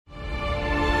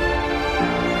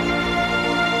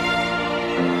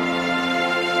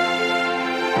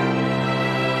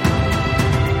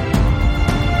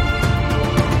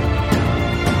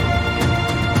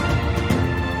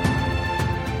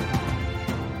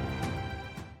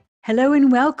Hello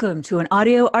and welcome to an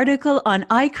audio article on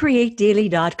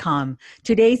iCreateDaily.com.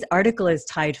 Today's article is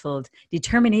titled,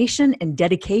 Determination and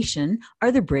Dedication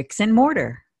Are the Bricks and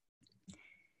Mortar.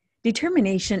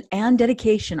 Determination and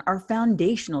dedication are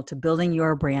foundational to building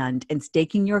your brand and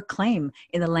staking your claim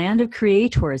in the land of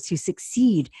creators who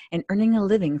succeed in earning a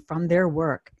living from their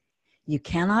work. You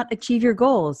cannot achieve your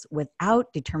goals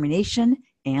without determination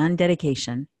and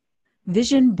dedication.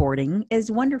 Vision boarding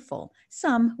is wonderful.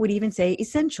 Some would even say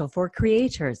essential for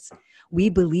creators. We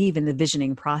believe in the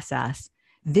visioning process.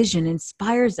 Vision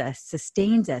inspires us,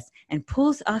 sustains us, and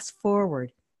pulls us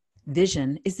forward.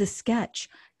 Vision is the sketch,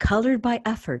 colored by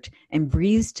effort and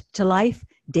breathed to life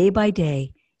day by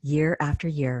day, year after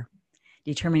year.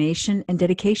 Determination and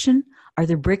dedication are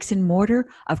the bricks and mortar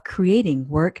of creating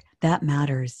work that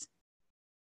matters.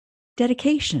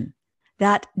 Dedication.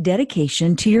 That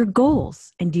dedication to your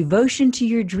goals and devotion to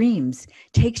your dreams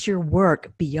takes your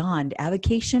work beyond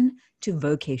avocation to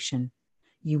vocation.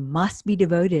 You must be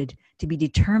devoted to be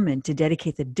determined to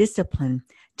dedicate the discipline,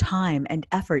 time, and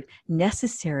effort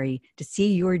necessary to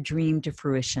see your dream to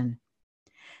fruition.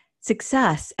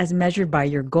 Success, as measured by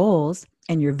your goals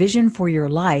and your vision for your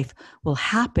life, will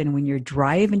happen when your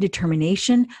drive and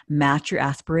determination match your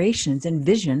aspirations and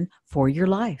vision for your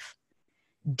life.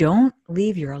 Don't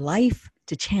leave your life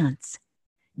to chance.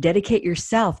 Dedicate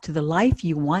yourself to the life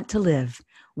you want to live.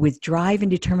 With drive and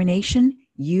determination,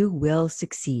 you will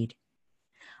succeed.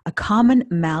 A common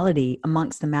malady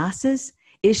amongst the masses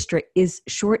is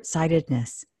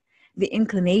short-sightedness, the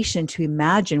inclination to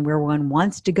imagine where one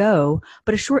wants to go,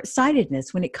 but a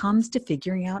short-sightedness when it comes to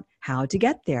figuring out how to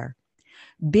get there.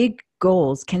 Big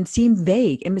goals can seem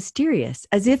vague and mysterious,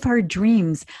 as if our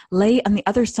dreams lay on the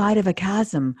other side of a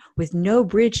chasm with no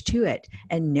bridge to it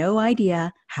and no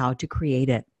idea how to create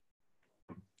it.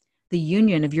 The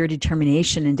union of your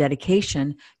determination and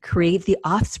dedication create the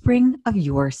offspring of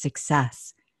your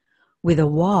success. With a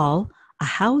wall, a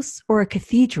house, or a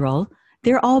cathedral,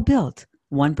 they're all built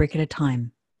one brick at a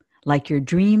time. Like your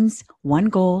dreams, one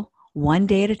goal, one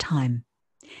day at a time.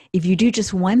 If you do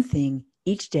just one thing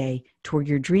each day toward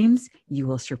your dreams, you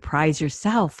will surprise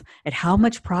yourself at how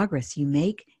much progress you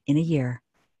make in a year.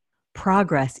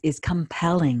 Progress is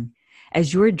compelling.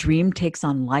 As your dream takes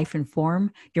on life and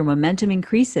form, your momentum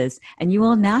increases and you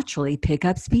will naturally pick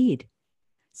up speed.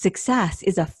 Success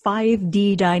is a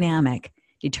 5D dynamic: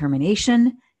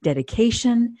 determination,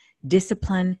 dedication,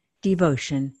 discipline,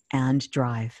 devotion, and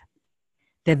drive.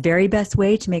 The very best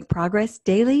way to make progress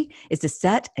daily is to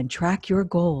set and track your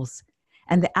goals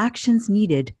and the actions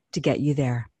needed to get you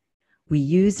there. We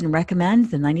use and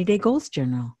recommend the 90-Day Goals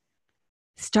Journal.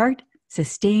 Start,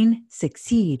 sustain,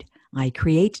 succeed. I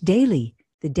create daily.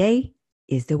 The day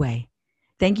is the way.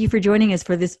 Thank you for joining us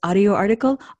for this audio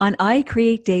article on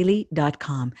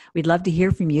iCreateDaily.com. We'd love to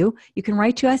hear from you. You can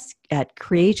write to us at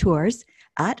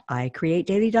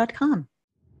creators@iCreateDaily.com.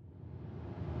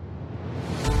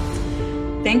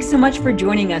 Thanks so much for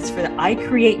joining us for the I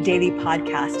Create Daily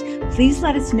podcast. Please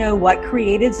let us know what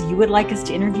creatives you would like us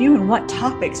to interview and what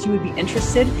topics you would be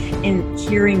interested in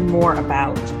hearing more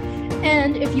about.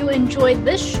 And if you enjoyed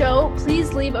this show,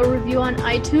 please leave a review on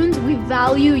iTunes. We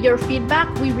value your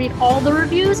feedback. We read all the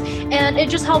reviews, and it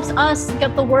just helps us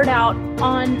get the word out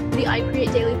on the I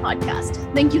Create Daily podcast.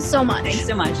 Thank you so much. Thanks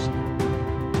so much.